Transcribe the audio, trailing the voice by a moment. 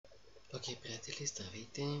Окей, приятели,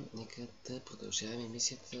 здравейте! Нека да продължаваме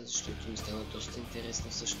мисията, защото ми стана доста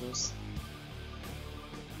интересно всъщност.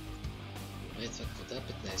 Добре, това какво да?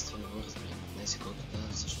 15, не го разбирам. 15 колко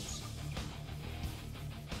да всъщност.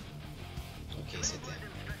 Окей, сете.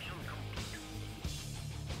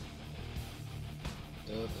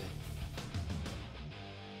 Добре.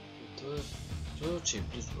 Това че е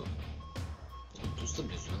близо. Доста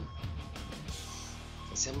близо.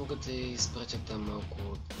 А сега мога да изпратя там малко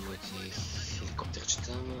от моите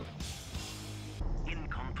хеликоптерчета, но...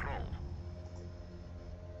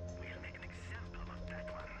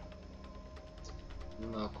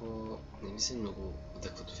 Малко не ми се много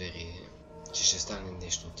вдъхва доверие, че ще стане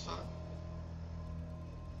нещо от това.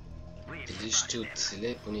 Или ще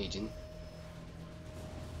оцелее поне един.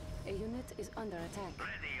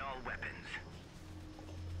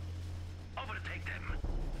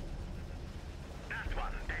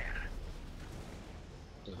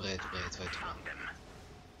 Добре, това е това.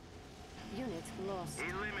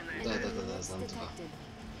 Да, знам това.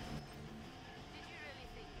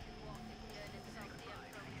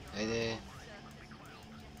 Айде!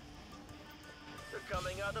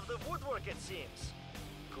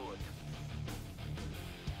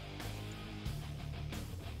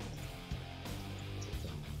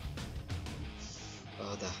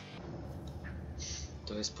 Да.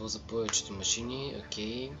 Той използва повечето машини,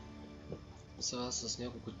 окей. Сега с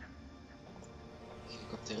няколко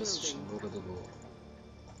хеликоптера също мога да го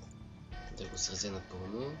сразя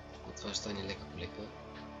напълно, но това ще стане лека по лека.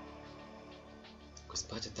 Ако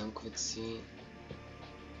изпратя танковете си,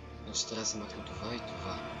 ще трябва да се махна това и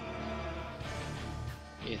това.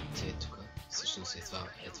 И е тук. Всъщност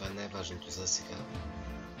това е най-важното за сега.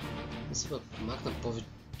 Не се махна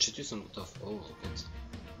повечето и съм готов. О, робот.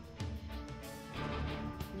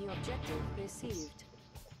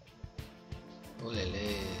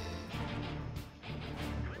 Олеле.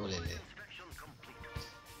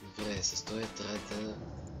 Добре, с този трябва да...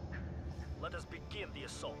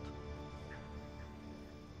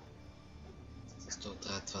 С това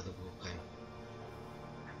трябва това да го правим.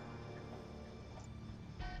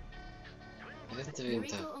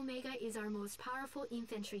 Draco Omega is our most powerful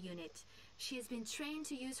infantry unit. She has been trained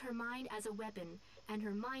to use her mind as a weapon, and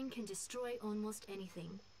her mind can destroy almost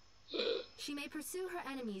anything. She may pursue her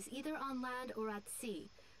enemies either on land or at sea.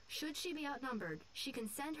 Should she be outnumbered, she can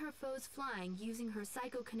send her foes flying using her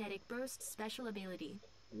psychokinetic burst special ability.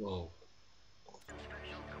 Wow.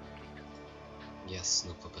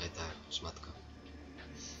 Ясно, какво прави тая шматка.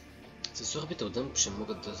 С орбитал дъмп ще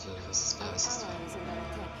могат да се справя с това.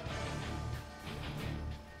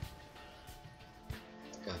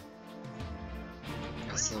 Така.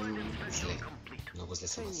 Аз съм зле. Много зле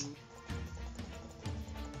съм аз.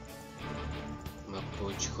 Малко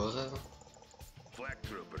повече хора.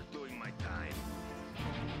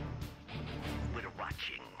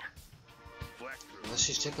 Аз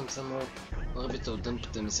ще изчекам само орбитал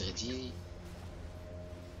дъмп да ми зареди.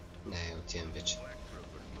 Не, отивам вече.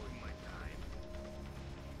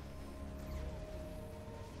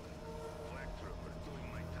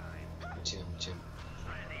 Отивам.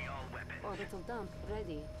 Orbital dump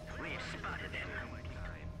ready. We've spotted them.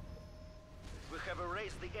 We have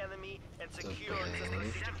erased the enemy and secured the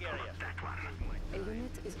strategic area. A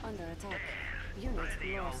unit is under attack. Unit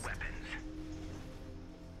lost.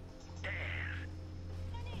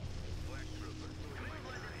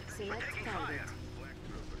 Select target.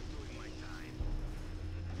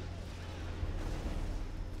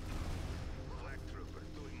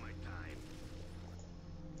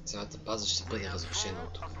 Цялата база ще бъде разрушена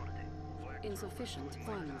от тук.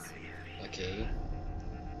 Окей.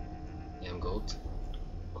 Нямам голд,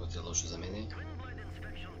 който е лошо за мене.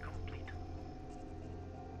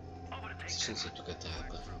 Всъщност и тук трябва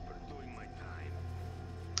първо.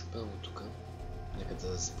 Първо тук. Нека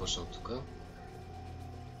да започна от тук.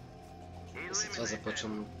 И след това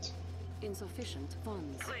започвам от...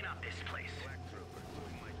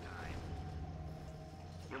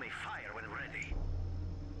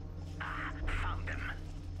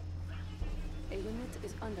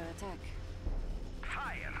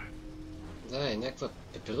 Да, е някаква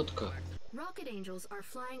пеперутка. Rocket angels are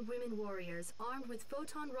flying women warriors armed with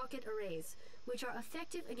photon rocket arrays, which are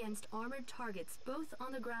effective against armored targets both on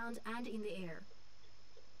the ground and in the air.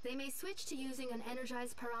 They may switch to using an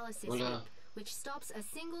energized paralysis whip, which stops a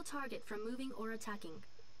single target from moving or attacking.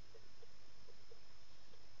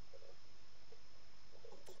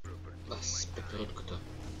 С пеперутката.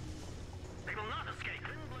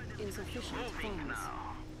 Insufficient funds.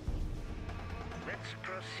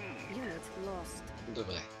 Unit lost.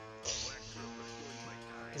 Добре.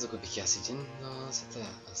 Загубих аз един, но сега,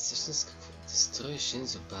 а всъщност какво? Да строиш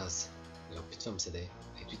ензо база. Не опитвам се да е.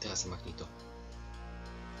 Ето и трябва да се махне и то.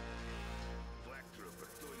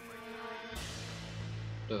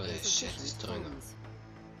 Добре, ще е строено.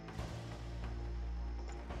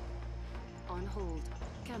 On hold.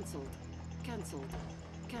 Cancelled. Cancelled.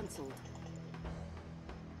 Cancelled.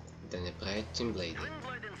 Да не прави тимблейди.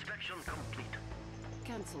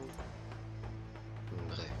 Cancelled.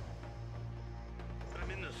 Добре.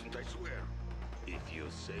 I'm innocent, I swear. If you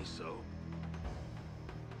say so.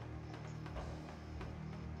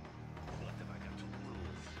 What have I got to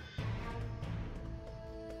lose?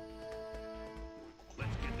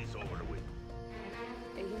 Let's get this over with.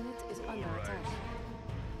 A unit is under attack.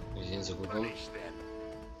 Един загубвам. Punish them.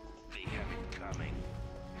 They have it coming.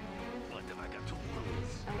 What have I got to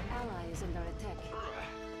lose? Our ally is under attack.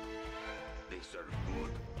 They serve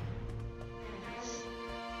good.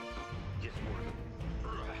 Yes, Morgan.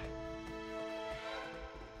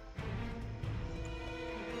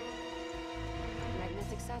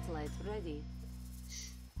 Magnetic satellite ready.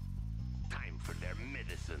 Time for their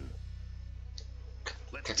medicine.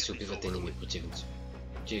 Как се убиват енеми противници?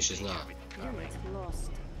 Ти ще знае. Unit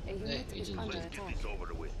lost. A unit is един under Let's get attack. this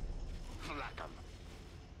over with. Flack 'em.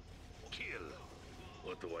 Kill.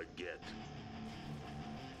 What do I get?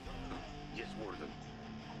 Yes, Warden.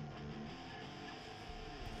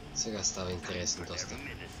 Сега става интересно доста.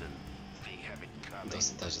 Medicine. They have it coming.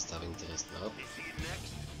 Доста даже става интересно. Оп. Is he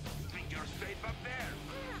next? Think you're safe up there?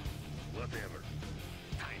 Whatever.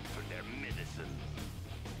 Time for their medicine.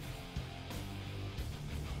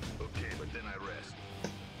 Okay, but then I rest.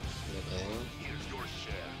 Добре. Here's your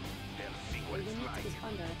share. They'll see A what it's unit like. is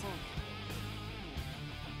under attack.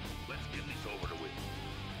 Let's get this over with.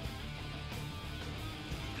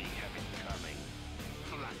 They have it coming.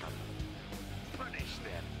 Flack 'em. Punish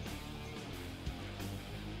them.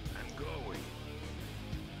 I'm going.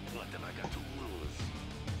 What have I got to lose?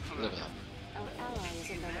 Flack Добре. 'em. Our ally is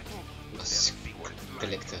under attack. Бас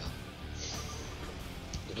колектора.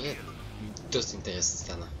 Добре. Доста интересно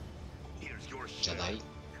стана. Here's your share. Джадай.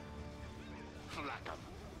 Flack 'em.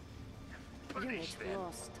 Unit Punish them.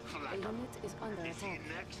 lost. A Flack 'em. unit is under Is he attack.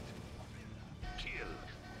 next? Kill.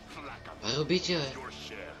 Flack 'em. Аре, убийте, бе. Your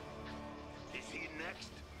share. Is he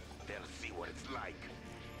next? They'll see what it's like.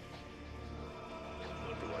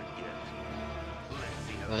 What do I get? Let's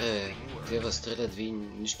see how Аре, this thing works. те възстрелят, вие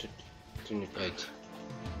нищо не правите.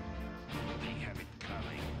 They have it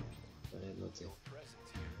coming. Редно те.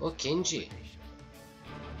 О, Кенджи!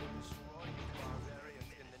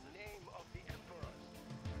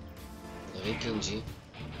 Здравей, Кенджи.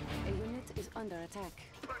 A unit is under attack.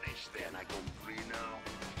 Punish them. I go free now.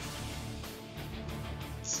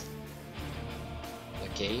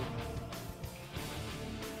 Окей.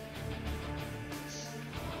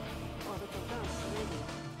 Orbital dump ready.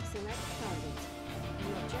 Select target.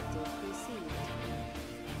 New objective received.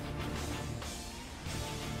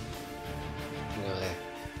 Добре.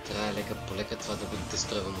 Трябва лека по лека това да го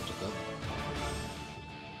дестройвам от тук.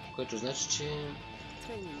 Което значи, че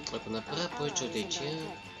Training. ако направя повече от действия,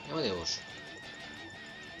 няма да е лошо.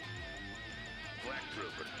 Black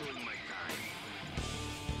Trooper doing my time.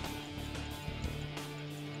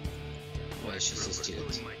 Май ще се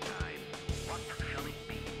стигат. Doing my time. What shall it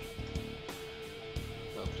be?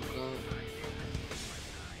 А тук...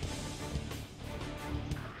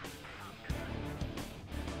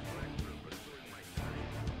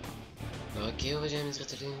 Окей, уважаеми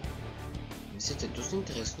зрители. Мисията е доста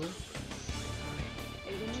интересно.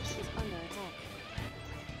 A unit is under attack.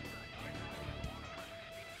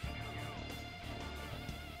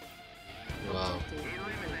 Вау.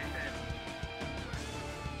 Objective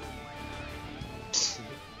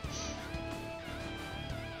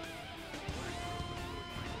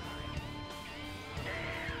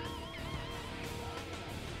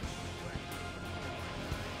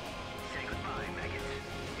Say goodbye, maggots.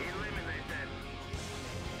 Eliminate them.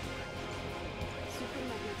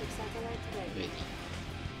 Supermagnetic satellite ready. Види.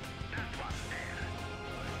 That one's there.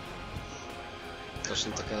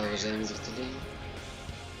 Точно така, уважаеми зрители.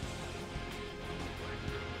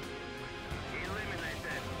 Eliminate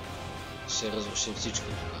them. Ще разрушим всичко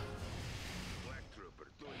това. Black Trooper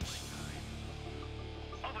doing my time.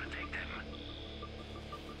 Overtake them.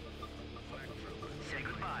 Black Trooper. Say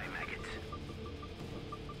goodbye, maggots.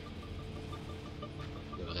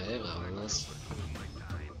 Добре, браво на нас. Doing my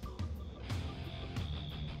time.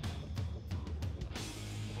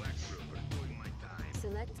 Black Trooper doing my time.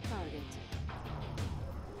 Select target.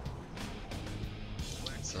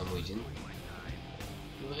 Само един.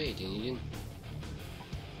 Добре, един.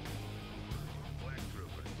 Black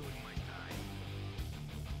Trooper doing my time.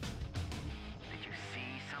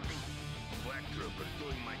 trooper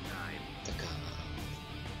doing my time. Така.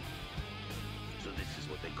 So this is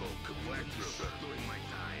what they call flag trooper doing my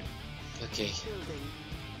time. Окей. Building.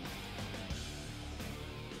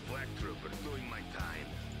 Flag trooper doing my time.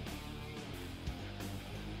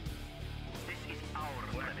 This is our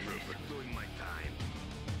Flag premises. trooper doing my time.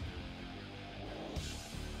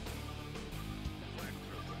 Flag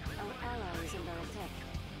trooper. Our ally is under attack.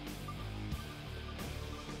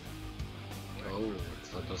 Оу,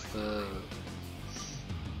 това доста...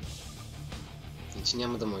 Ти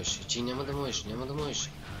няма да можеш, ти няма да можеш, няма да можеш.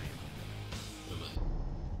 Добре.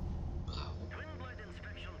 Браво. Twin blade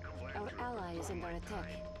inspection complete. Our ally is under attack.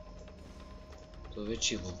 То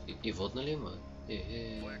вече и водна ли има?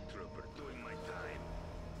 Flag trooper doing my time.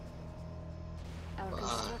 Our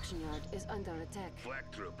construction yard is under attack. Flag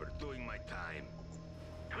trooper doing my time.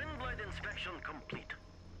 Twin blade inspection complete.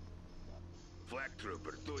 Flag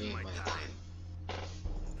trooper doing Doing my my time.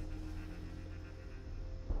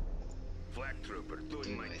 Flag trooper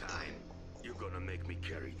doing my time. You're gonna make me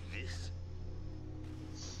carry this?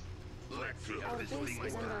 Flag trooper Our is base doing my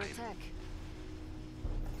is under time. attack.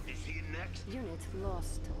 Is he next? Unit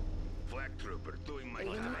lost. Flag trooper doing my A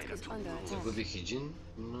unit time. is under attack. Загубих един,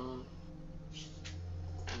 но...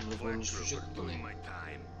 Не го Flag унищожих trooper doing поне. my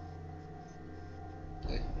time.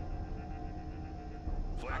 On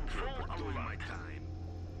Flag full trooper doing my alert. time.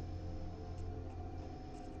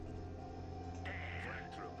 Flag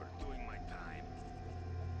trooper doing my time.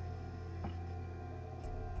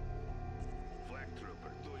 Flag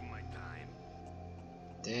trooper doing my time.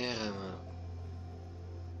 Терама.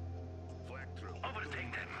 Flag trooper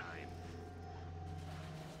Overtake them. time.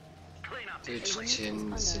 Clean up Той, this place. че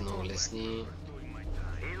не са много лесни. Doing my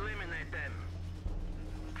time. Eliminate them.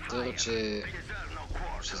 Второ, че They deserve no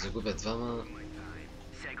quarter. ще загубя двама. My time.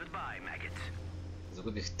 Say goodbye, maggots.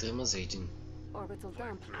 Загубих трима за един. Orbital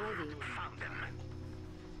dump ready. Found them.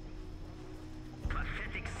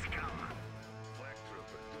 Pathetic scum. Flag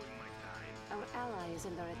trooper doing my time. Our ally is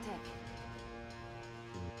under attack.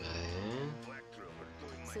 Добре. Flag trooper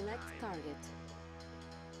doing my Select time. target.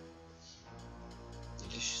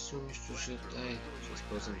 Дали ще се унищожат? Ай, ще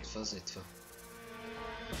използвам това за това.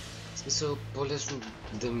 В смисъл, по-лесно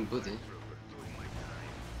да ми бъде.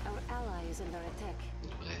 Our ally is under attack.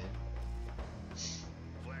 Добре.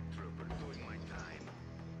 Flag trooper doing my time.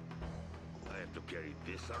 I have to carry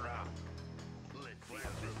this around. Let's see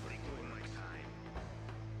how this thing doing my time.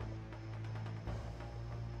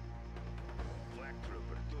 Flag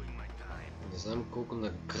trooper doing my time. Не знам колко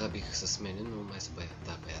награбих с мене, но май се бая.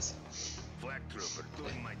 Да, бая се. Flag trooper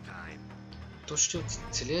doing my time. То ще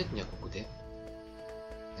оцелеят няколко де.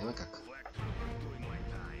 Няма как. Flag trooper doing my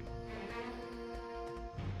time.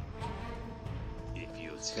 If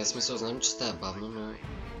you Сега смисъл знам, че става бавно, но...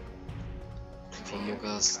 Какво мога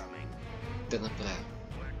аз да направя?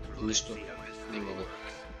 Нищо не мога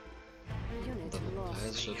Unit да направя, lost.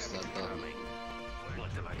 защото става бавно.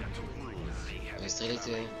 What have I got to lose? Ай,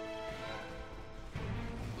 стреляйте!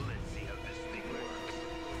 Let's see how this thing works.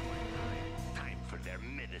 Time for their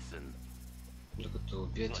medicine. Докато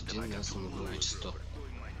убият един, аз съм го вече 100. Doing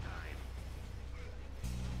my time.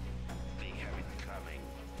 They have it coming.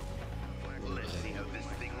 Let's see how this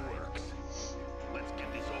thing works. Let's get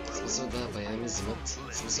this over В смисъл да, бая ми взимат.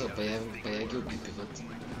 В смисъл бая ги опипиват.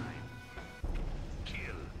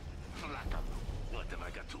 Kill. Flat 'em. What have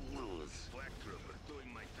I got to lose? Flag trooper doing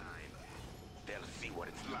my time. They'll see what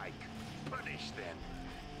it's like. Punish them.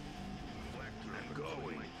 Flag trooper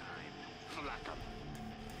doing my time. Flat 'em.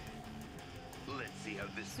 Let's see how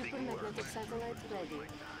this thing Supermagnetic works. satellite ready.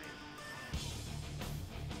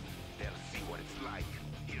 They'll see what it's like.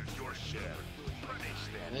 Here's your share. Punish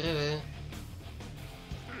them. Бе.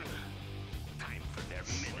 Time for their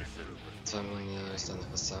medicine. Това ми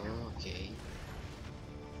останаха само, окей.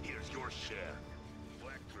 Here's your share.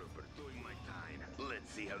 Flag trooper doing my time. Let's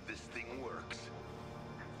see how this thing works.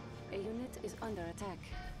 A unit is under attack.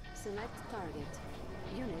 Select target.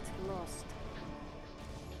 Unit lost.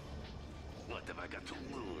 What have I got to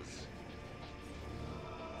lose?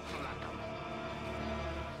 Flat 'em.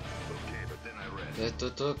 Okay, but then I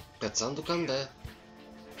rest. Той пецан докан да е.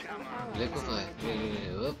 Come on. Леко това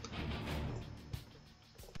е. Оп.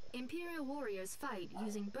 Imperial warriors fight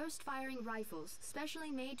using burst-firing rifles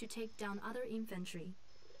specially made to take down other infantry.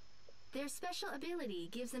 Their special ability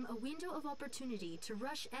gives them a window of opportunity to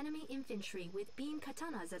rush enemy infantry with beam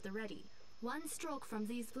katanas at the ready. One stroke from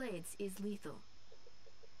these blades is lethal.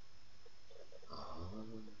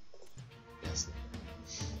 Ясно.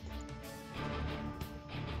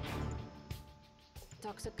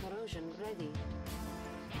 Toxic corrosion ready.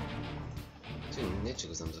 Не, че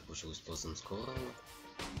го знам за какво ще го използвам скоро, но...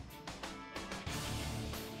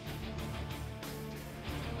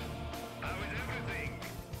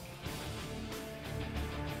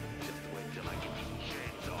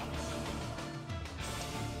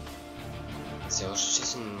 Все още ще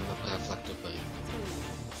съм направя флаг пари.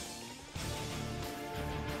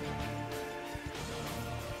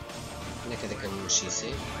 Някъде към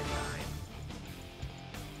 60.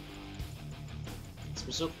 В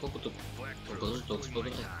смисъл, колкото по-бързо, толкова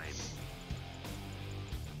по-добре.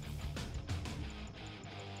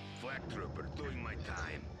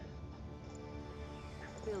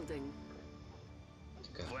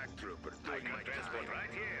 Така.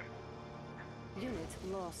 Unit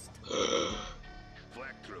lost.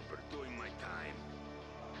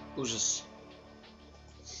 Ужас.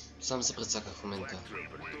 Сам се прецаках в момента.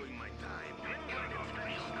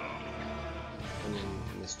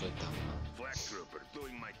 Не стой там.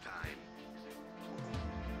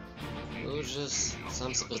 Ужас.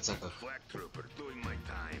 Сам се прецаках.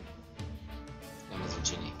 Няма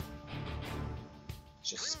значение.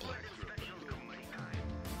 Ще се справя.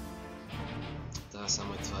 Да,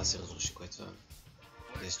 само това да се разруши, кое е това?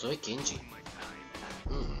 Дестрой Кенджи.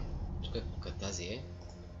 Тук тази е.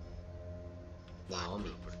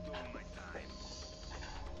 Наоми.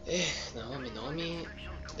 Наоми.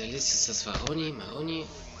 Дали си с Марони?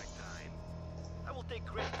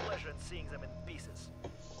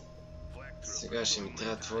 Сега ще ми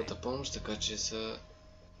трябва твоята помощ, така че се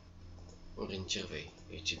ориентирай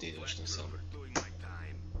и че да идваш насам.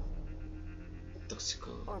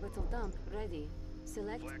 Orbital dump ready.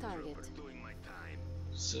 Select target.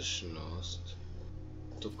 Всъщност...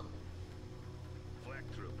 тук.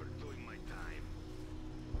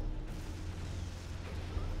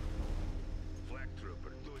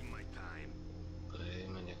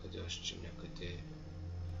 Има някъде още, някъде...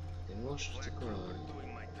 Къде може такова?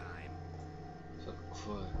 Това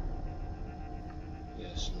какво е?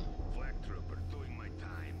 Ясно.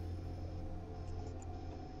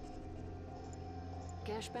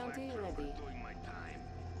 Cash bounty ready.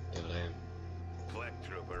 Добре.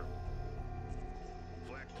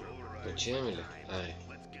 Отиваме ли?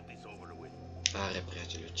 Аре,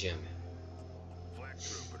 приятели, отиваме.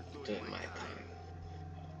 Той е майка.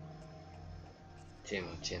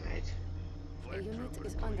 Отиваме, айде. A unit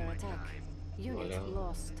is under attack. Unit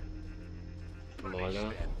lost.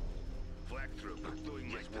 Моля.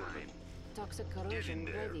 Toxic corrosion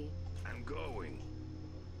ready.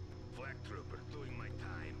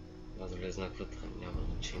 Да влезнах вътре, няма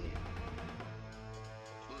значение.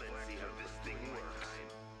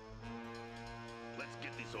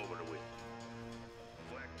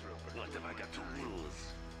 What have I got to lose?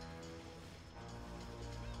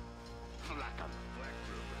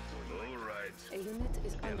 All right. A unit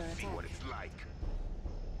is under Let's see what attack. it's like.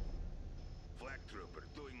 Flag trooper,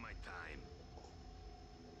 doing my time.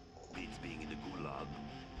 Beats being in the gulag.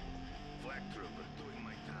 Flag trooper, doing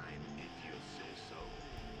my time, if you say so.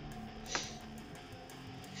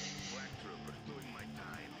 Flag trooper, doing my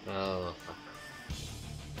time. Oh, fuck.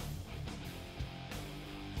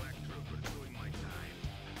 Flag trooper, doing my time.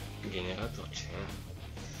 Генераторче.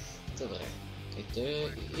 Добре.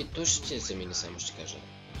 И той ще замине, само ще кажа.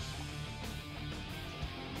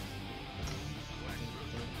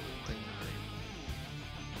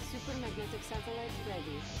 Supermagnetic satellite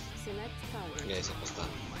ready. Select target. Гледай се поставя.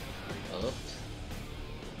 Оп.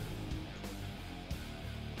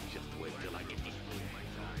 Just wait till I get this doing my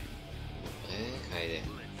time. Добре, хайде.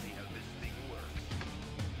 Let's see how this thing works.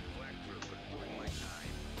 Flag trooper, doing my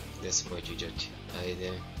time. Къде са моите идиоти?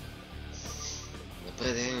 Хайде.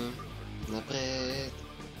 Напред.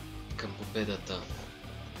 Към победата.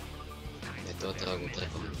 Това трябва да го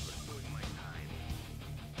трепам.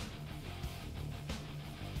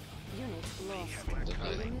 Unit lost. Добре.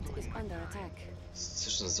 A unit is under attack.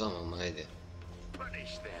 Всъщност двама, ама айде.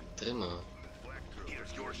 Punish them. Трима.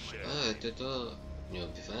 Here's your share. Ето. Не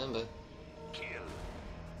убиваем, бе. Kill.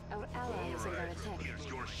 Our ally is under attack. Here's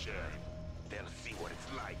your share. They'll see what it's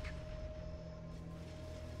like.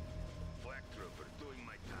 Flag trooper, doing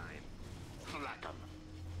my time. Flack 'em.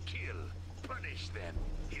 Kill. Punish them.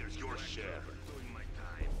 Here's your share. Doing my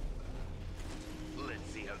time. Let's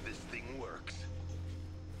see how this thing works.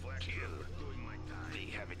 Kill. Doing my time. They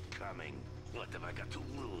have it coming. What have I got to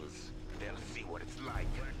lose? They'll see what it's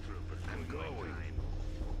like. I'm going.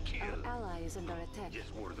 Kill. Our ally is under attack.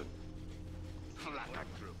 Just word them. Flack 'em.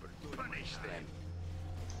 Punish them.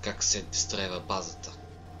 Как се строява базата?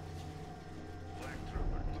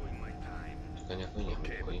 Тук някой няма.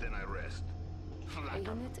 Okay, but then I rest. A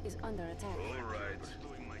unit is under attack. All right.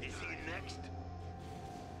 Is he next?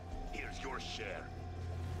 Here's your share.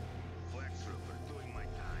 Flag trooper, doing my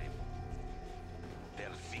time.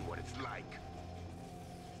 They'll see what it's like.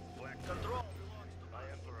 Flag control.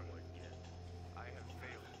 I have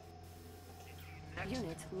failed.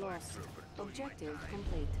 Unit lost. Objective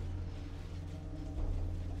complete.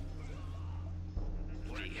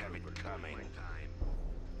 coming.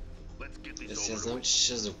 Let's get this Аз я over знам, with. че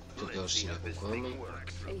ще Let's загубя see още how this няколко, thing ама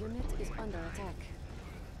works. A unit is under attack.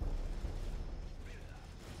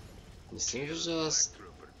 не съм виждал аз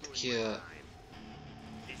такива...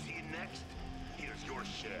 You see it next? Here's your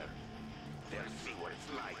share. They'll see what it's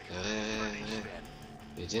like. Ре.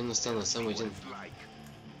 Един остана, само един.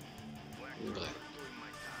 Добре.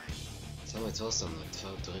 Само е това остана.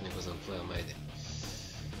 Това дори не го знам какво е, ама айде.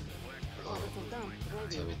 Orbital dump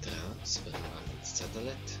Това ready. ми трябва. Се предлагам децата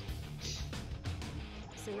лед.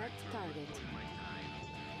 Select target.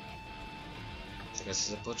 Сега се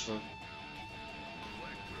започва.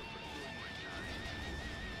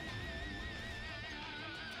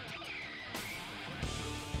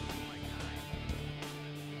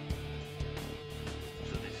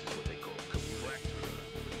 So this is what they call black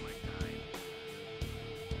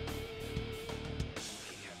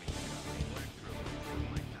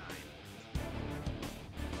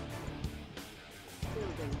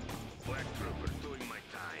Building. Black trooper doing my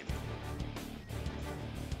time.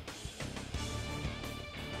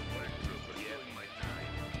 Black trooper doing my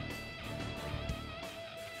time.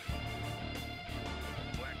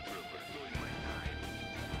 Black trooper doing my time. Black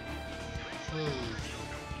trooper doing my time.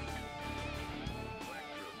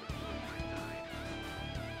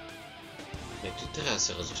 Ето трябва да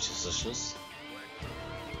се разучи всъщност.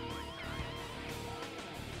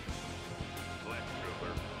 Black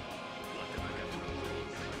trooper.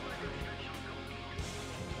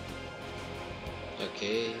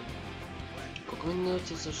 Окей. Колко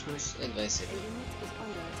минути всъщност? Е, 20. A unit is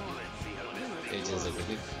under attack. Един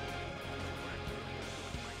загубих.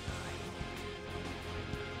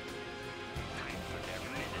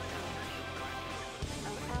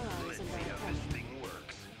 Our ally is under attack. Thing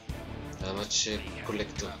works. Ама че е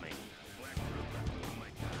колектор. What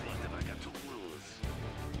have I got to lose?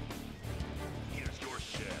 Here's your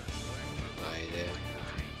share. Айде.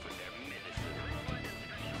 For their medicine.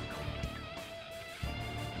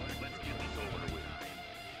 Let's get this over with.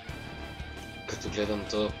 Като гледам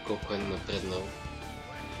то колко е напреднал.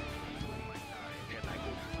 Can I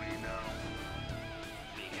go free now?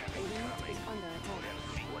 They have A it unit coming. is under attack.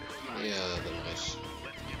 See what it's like. Я да мреш.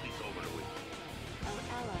 Let's get this over with. Our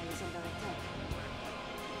ally is under attack.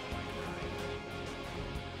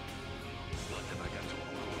 What have I got to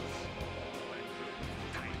lose?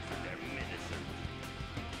 Time for their medicine.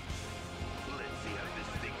 Let's see how this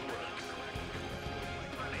thing works.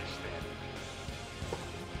 Punish them.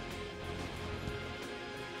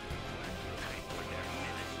 Time for their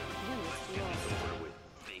medicine. Unit Get this lost. over with.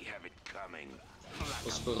 They have it coming.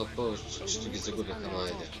 По-скоро повече ще ги загубих, ама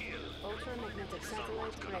айде. Ultramagnetic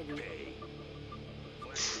satellite ready.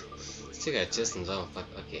 Сега е честно, двама пак,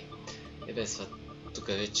 окей. И без това, тук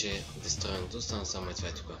вече е дестроеното, остана само е това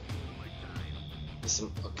е тук.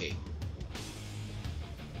 Мислям, окей.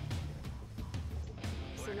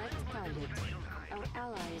 Select target. Our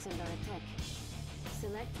ally is under attack.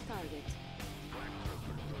 Select target.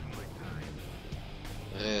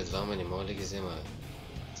 Ре, двама не мога ли ги взема?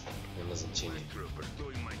 Няма значение. Trooper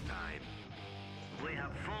doing my time. We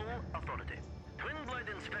have full authority. Twin blade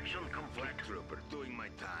inspection complete. Black trooper doing my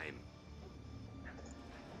time.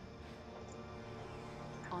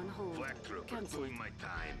 On hold. Black trooper Cancelled. doing my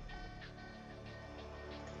time.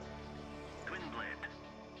 Twin blade.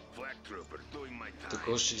 Black trooper doing my time. Тук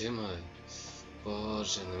още ли има?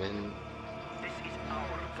 Боже, на мен... This is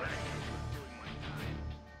our flag. Doing my time.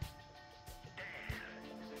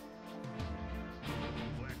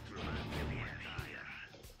 Black trooper doing my time.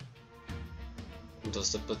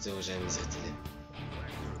 Доста пъти, уважаеми зрители.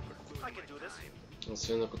 I can do this.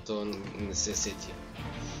 Освен ако то не се сети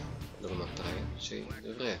да го направи, ще е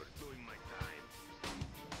добре. Doing my time.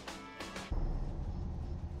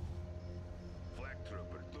 Black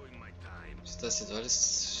trooper doing my time. Че тази едва ли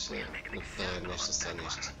ще направи нещо с това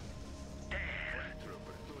нещо. Black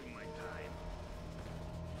trooper doing my time.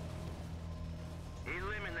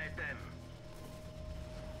 Eliminate them.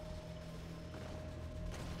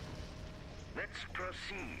 Let's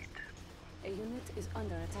proceed. A unit is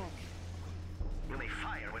under attack. You may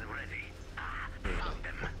fire when ready. Ah, found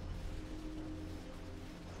them.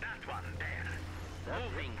 That one there.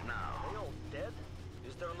 Moving now. They all dead?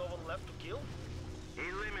 Is there no one left to kill?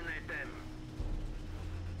 Eliminate them.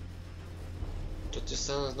 То ти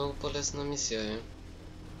стана много по-лесна мисия, е.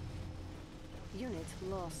 Unit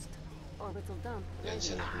lost. Orbital dump Иначе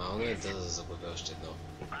ready. нормално е да загубя още едно.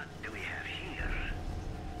 What do we have here?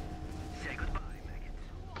 Say goodbye, maggots.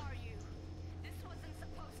 Who are you? This wasn't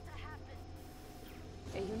supposed to happen.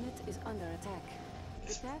 A unit is under attack.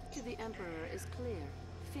 The path to the Emperor is clear.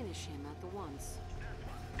 Finish him at the once.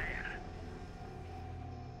 There.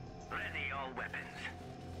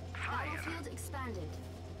 field expanded.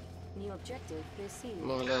 New objective received.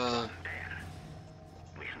 Моля,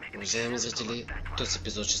 уважаеми зрители, този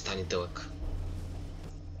епизод ще стане дълъг.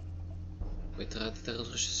 Кой трябва да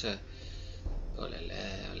разруши се?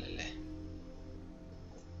 Олеле, олеле.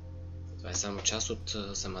 Това е само част от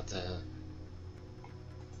самата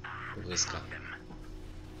войска.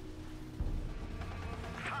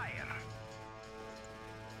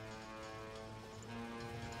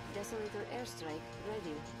 Desolator airstrike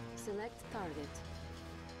ready. Select target.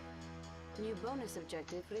 New bonus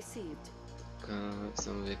objective received.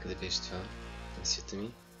 Само вие къде беше това? На света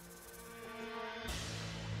ми.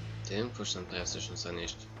 Те имам какво ще направя всъщност това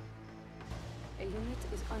нещо. A unit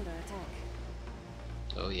is under attack.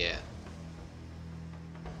 Oh yeah.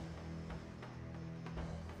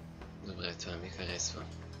 Добре, това ми харесва.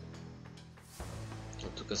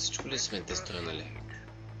 От тук всичко ли сме тестора, нали?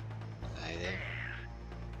 Айде.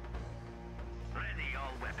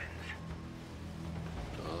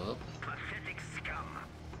 Оп.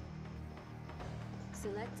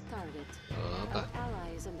 Select target. Опа. Our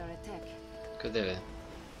ally is under attack. Къде бе?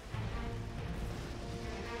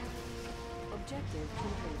 Objective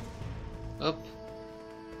complete. Оп.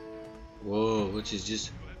 Whoa, what is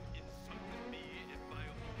this?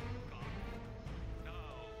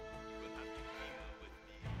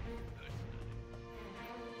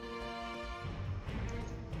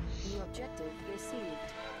 New objective received.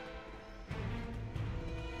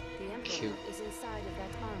 The Emperor Cute. is inside of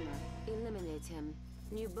that armor. Eliminate him.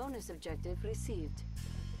 New bonus objective received.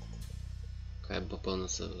 Кой е попълно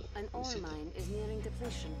са An ore мисията? mine is nearing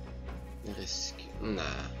depletion. Риски.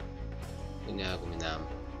 Няма го минавам.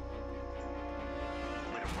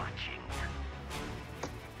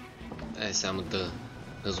 Само да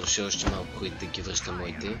разруши още малко и да ги връща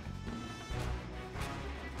моите.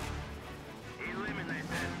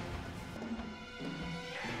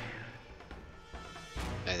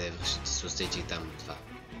 Айде, връщате се, остейте и там това.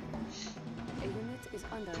 A unit is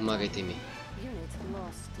under Помагайте ми. Unit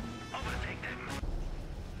lost.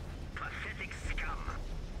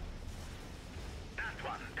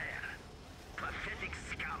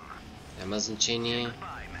 Няма значение.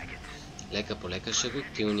 Лека по лека ще го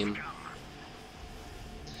килнем.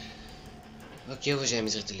 Окей, уважаеми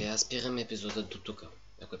зрители, аз спирам епизода до тук.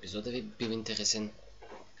 Ако епизодът ви бил интересен,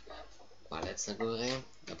 палец нагоре,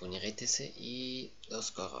 абонирайте се и до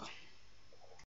скоро.